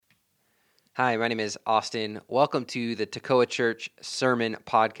Hi, my name is Austin. Welcome to the Tekoa Church Sermon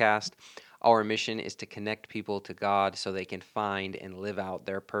Podcast. Our mission is to connect people to God so they can find and live out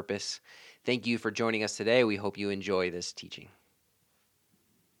their purpose. Thank you for joining us today. We hope you enjoy this teaching.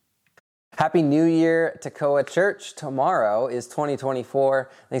 Happy New Year, Tekoa Church. Tomorrow is 2024.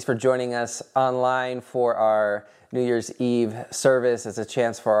 Thanks for joining us online for our New Year's Eve service. It's a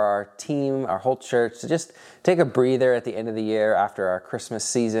chance for our team, our whole church, to just take a breather at the end of the year after our Christmas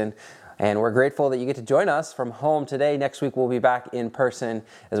season. And we're grateful that you get to join us from home today. Next week, we'll be back in person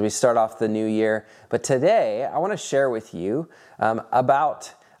as we start off the new year. But today, I want to share with you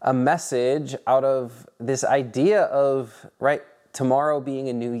about a message out of this idea of, tomorrow being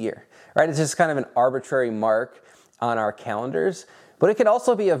a new year. It's just kind of an arbitrary mark on our calendars, but it can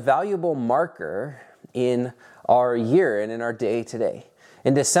also be a valuable marker in our year and in our day today.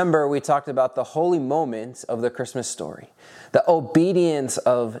 In December, we talked about the holy moments of the Christmas story, the obedience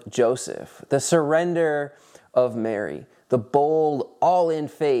of Joseph, the surrender of Mary, the bold, all-in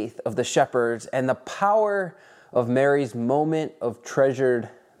faith of the shepherds, and the power of Mary's moment of treasured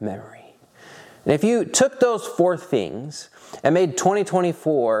memory. And if you took those four things and made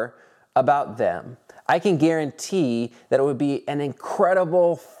 2024 about them, I can guarantee that it would be an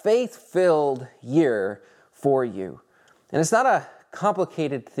incredible, faith-filled year for you. And it's not a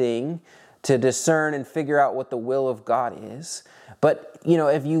complicated thing to discern and figure out what the will of God is. But,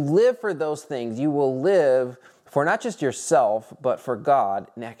 if you live for those things, you will live for not just yourself, but for God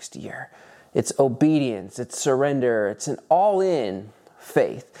next year. It's obedience, it's surrender, it's an all-in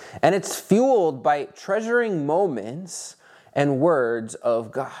faith. And it's fueled by treasuring moments and words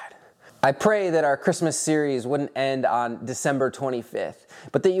of God. I pray that our Christmas series wouldn't end on December 25th,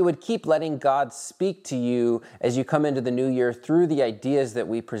 but that you would keep letting God speak to you as you come into the new year through the ideas that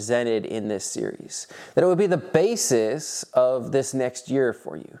we presented in this series. That it would be the basis of this next year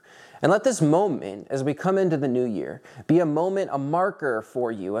for you. And let this moment, as we come into the new year, be a moment, a marker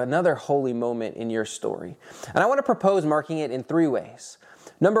for you, another holy moment in your story. And I want to propose marking it in three ways.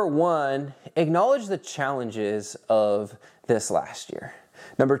 Number one, acknowledge the challenges of this last year.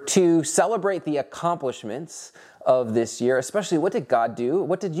 Number two, celebrate the accomplishments of this year, especially what did God do?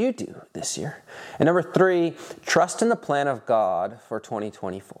 What did you do this year? And number three, trust in the plan of God for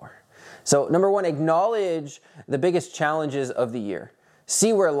 2024. So number one, acknowledge the biggest challenges of the year.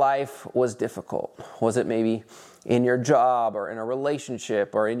 See where life was difficult. Was it maybe in your job or in a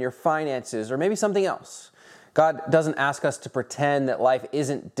relationship or in your finances or maybe something else? God doesn't ask us to pretend that life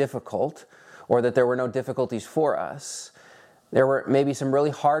isn't difficult or that there were no difficulties for us. There were maybe some really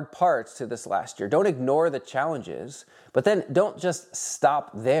hard parts to this last year. Don't ignore the challenges, but then don't just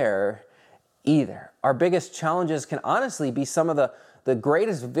stop there either. Our biggest challenges can honestly be some of the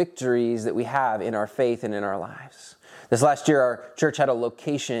greatest victories that we have in our faith and in our lives. This last year, our church had a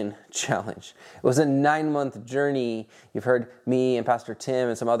location challenge. It was a 9-month journey. You've heard me and Pastor Tim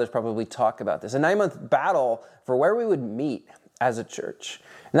and some others probably talk about this. A 9-month battle for where we would meet as a church.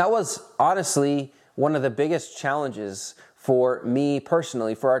 And that was honestly one of the biggest challenges for me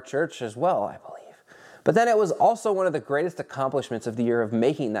personally, for our church as well, I believe. But then it was also one of the greatest accomplishments of the year of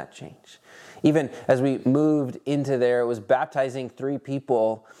making that change. Even as we moved into there, it was baptizing 3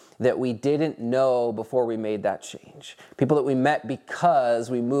 people that we didn't know before we made that change. People that we met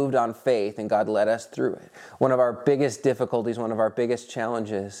because we moved on faith and God led us through it. One of our biggest difficulties, one of our biggest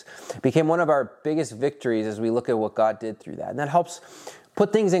challenges became one of our biggest victories as we look at what God did through that. And that helps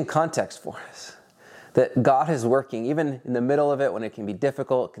put things in context for us. That God is working, even in the middle of it, when it can be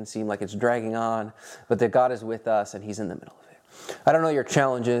difficult, it can seem like it's dragging on, but that God is with us and He's in the middle of it. I don't know your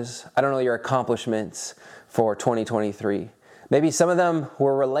challenges. I don't know your accomplishments for 2023. Maybe some of them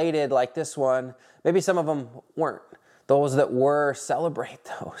were related like this one. Maybe some of them weren't. Those that were, celebrate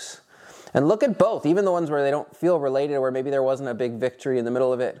those. And look at both, even the ones where they don't feel related, where maybe there wasn't a big victory in the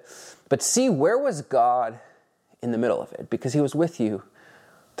middle of it. But see, where was God in the middle of it? Because He was with you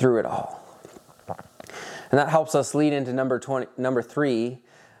through it all. And that helps us lead into number three.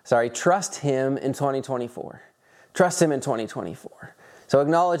 Trust Him in 2024. Trust Him in 2024. So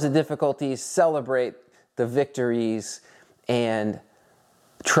acknowledge the difficulties, celebrate the victories, and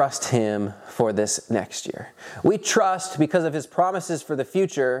trust Him for this next year. We trust because of His promises for the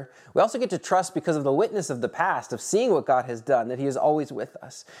future. We also get to trust because of the witness of the past, of seeing what God has done, that He is always with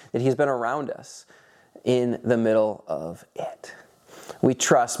us, that He has been around us in the middle of it. We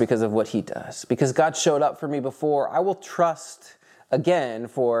trust because of what He does. Because God showed up for me before, I will trust again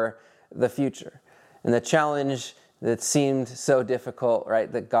for the future. And the challenge that seemed so difficult,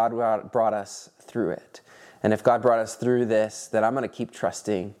 that God brought us through it. And if God brought us through this, then I'm going to keep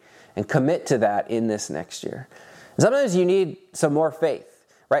trusting and commit to that in this next year. And sometimes you need some more faith.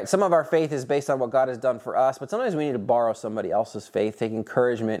 right? Some of our faith is based on what God has done for us, but sometimes we need to borrow somebody else's faith, take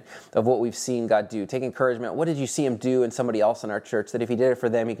encouragement of what we've seen God do. Take encouragement, what did you see him do in somebody else in our church, that if he did it for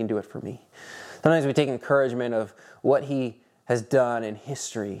them, he can do it for me. Sometimes we take encouragement of what he has done in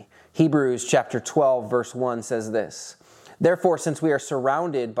history. Hebrews chapter 12, verse 1 says this, "Therefore, since we are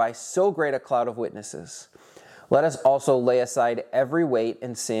surrounded by so great a cloud of witnesses, let us also lay aside every weight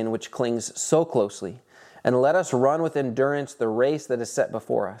and sin which clings so closely, and let us run with endurance the race that is set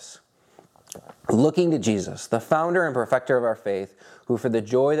before us, looking to Jesus, the founder and perfecter of our faith, who for the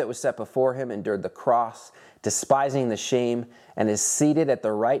joy that was set before him endured the cross, despising the shame, and is seated at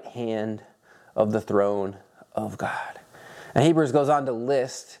the right hand of the throne of God." And Hebrews goes on to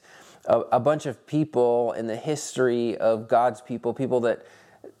list a bunch of people in the history of God's people, people that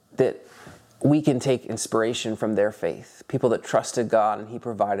we can take inspiration from their faith, people that trusted God and he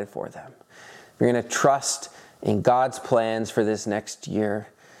provided for them. If you're going to trust in God's plans for this next year,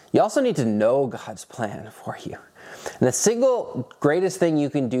 you also need to know God's plan for you. And the single greatest thing you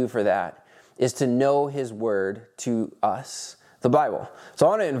can do for that is to know his word to us, the Bible. So I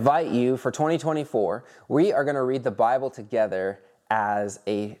want to invite you for 2024, we are going to read the Bible together as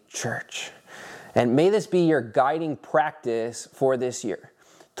a church. And may this be your guiding practice for this year.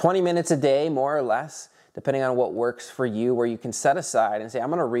 20 minutes a day, more or less, depending on what works for you, where you can set aside and say, I'm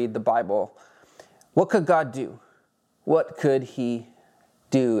going to read the Bible. What could God do? What could he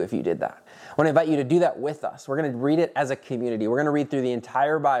do if you did that? I want to invite you to do that with us. We're going to read it as a community. We're going to read through the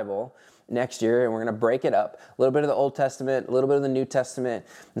entire Bible next year, and we're going to break it up. A little bit of the Old Testament, a little bit of the New Testament,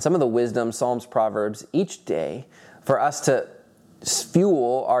 and some of the wisdom, Psalms, Proverbs, each day for us to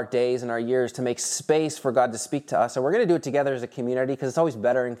fuel our days and our years, to make space for God to speak to us. And we're going to do it together as a community, because it's always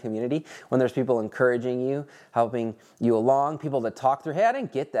better in community when there's people encouraging you, helping you along, people that talk through, hey, I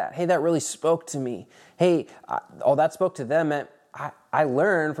didn't get that. Hey, that really spoke to me. Hey, that spoke to them. And I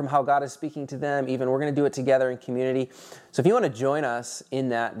learned from how God is speaking to them. Even we're going to do it together in community. So if you want to join us in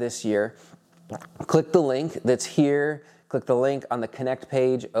that this year, click the link that's here. Click the link on the Connect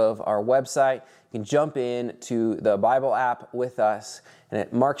page of our website. You can jump in to the Bible app with us, and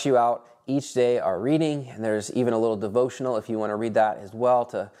it marks you out each day our reading. And there's even a little devotional if you want to read that as well,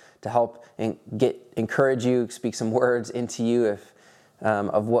 to help and encourage you, speak some words into you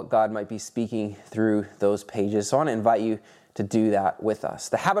of what God might be speaking through those pages. So I want to invite you to do that with us.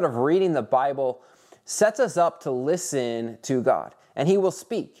 The habit of reading the Bible sets us up to listen to God, and he will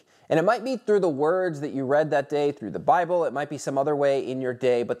speak. And it might be through the words that you read that day, through the Bible. It might be some other way in your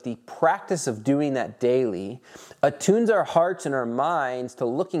day, but the practice of doing that daily attunes our hearts and our minds to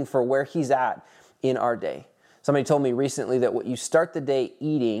looking for where he's at in our day. Somebody told me recently that what you start the day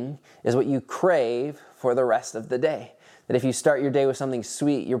eating is what you crave for the rest of the day. That if you start your day with something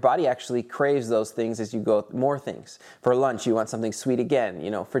sweet, your body actually craves those things as you go more things. For lunch, you want something sweet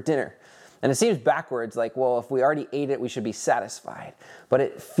again, for dinner. And it seems backwards, like, well, if we already ate it, we should be satisfied. But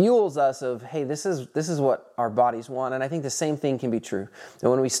it fuels us of, hey, this is what our bodies want. And I think the same thing can be true. And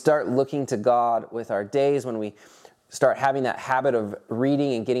when we start looking to God with our days, when we start having that habit of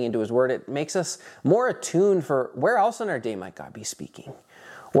reading and getting into his word, it makes us more attuned for where else in our day might God be speaking?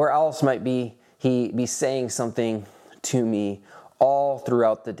 Where else might he be saying something to me all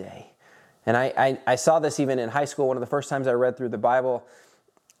throughout the day? And I saw this even in high school, one of the first times I read through the Bible.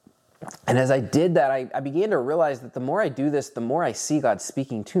 And as I did that, I began to realize that the more I do this, the more I see God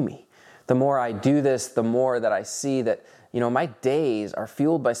speaking to me. The more I do this, the more that I see that, my days are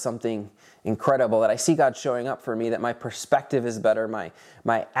fueled by something incredible, that I see God showing up for me, that my perspective is better, my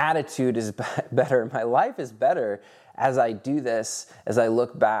attitude is better, my life is better as I do this, as I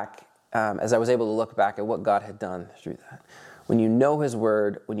look back, as I was able to look back at what God had done through that. When you know his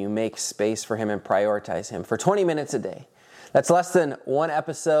word, when you make space for him and prioritize him for 20 minutes a day, that's less than one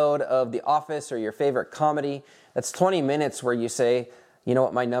episode of The Office or your favorite comedy. That's 20 minutes where you say, you know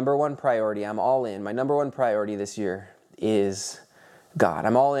what, my number one priority, I'm all in. My number one priority this year is God.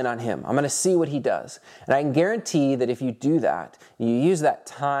 I'm all in on him. I'm going to see what he does. And I can guarantee that if you do that, you use that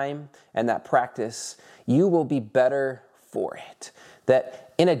time and that practice, you will be better for it.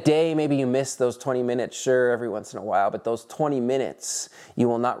 That in a day, maybe you miss those 20 minutes, sure, every once in a while, but those 20 minutes you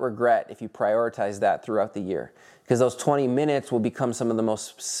will not regret if you prioritize that throughout the year. Because those 20 minutes will become some of the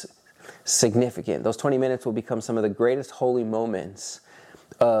most significant. Those 20 minutes will become some of the greatest holy moments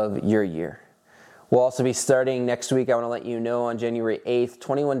of your year. We'll also be starting next week, I want to let you know, on January 8th,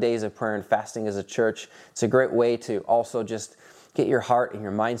 21 days of prayer and fasting as a church. It's a great way to also just get your heart and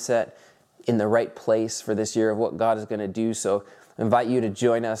your mindset in the right place for this year of what God is going to do. So I invite you to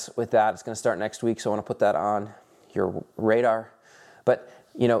join us with that. It's going to start next week, so I want to put that on your radar. But,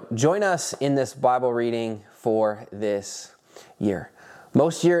 join us in this Bible reading for this year.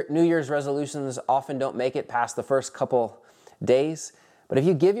 Most New Year's resolutions often don't make it past the first couple days, but if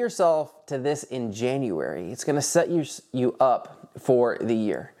you give yourself to this in January, it's going to set you up for the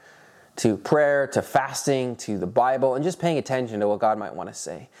year, to prayer, to fasting, to the Bible, and just paying attention to what God might want to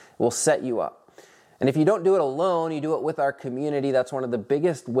say. It will set you up. And if you don't do it alone, you do it with our community. That's one of the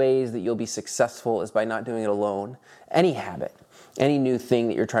biggest ways that you'll be successful, is by not doing it alone. Any habit, any new thing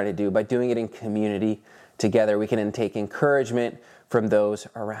that you're trying to do, by doing it in community together, we can then take encouragement from those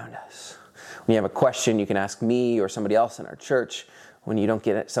around us. When you have a question, you can ask me or somebody else in our church. When you don't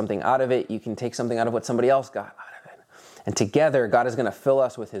get something out of it, you can take something out of what somebody else got out of it. And together, God is going to fill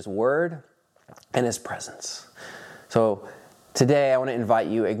us with His Word and His presence. So today, I want to invite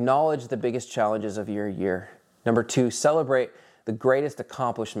you, acknowledge the biggest challenges of your year. Number 2, celebrate the greatest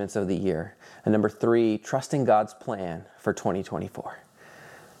accomplishments of the year. And number 3, trust in God's plan for 2024.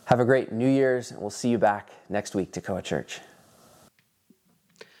 Have a great New Year's, and we'll see you back next week, Toccoa Church.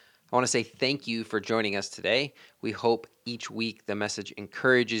 I want to say thank you for joining us today. We hope each week the message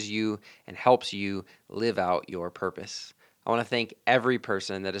encourages you and helps you live out your purpose. I want to thank every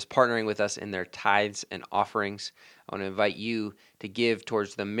person that is partnering with us in their tithes and offerings. I want to invite you to give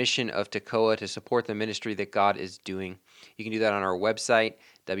towards the mission of Toccoa to support the ministry that God is doing. You can do that on our website,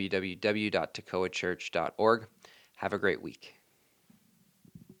 www.toccoachurch.org. Have a great week.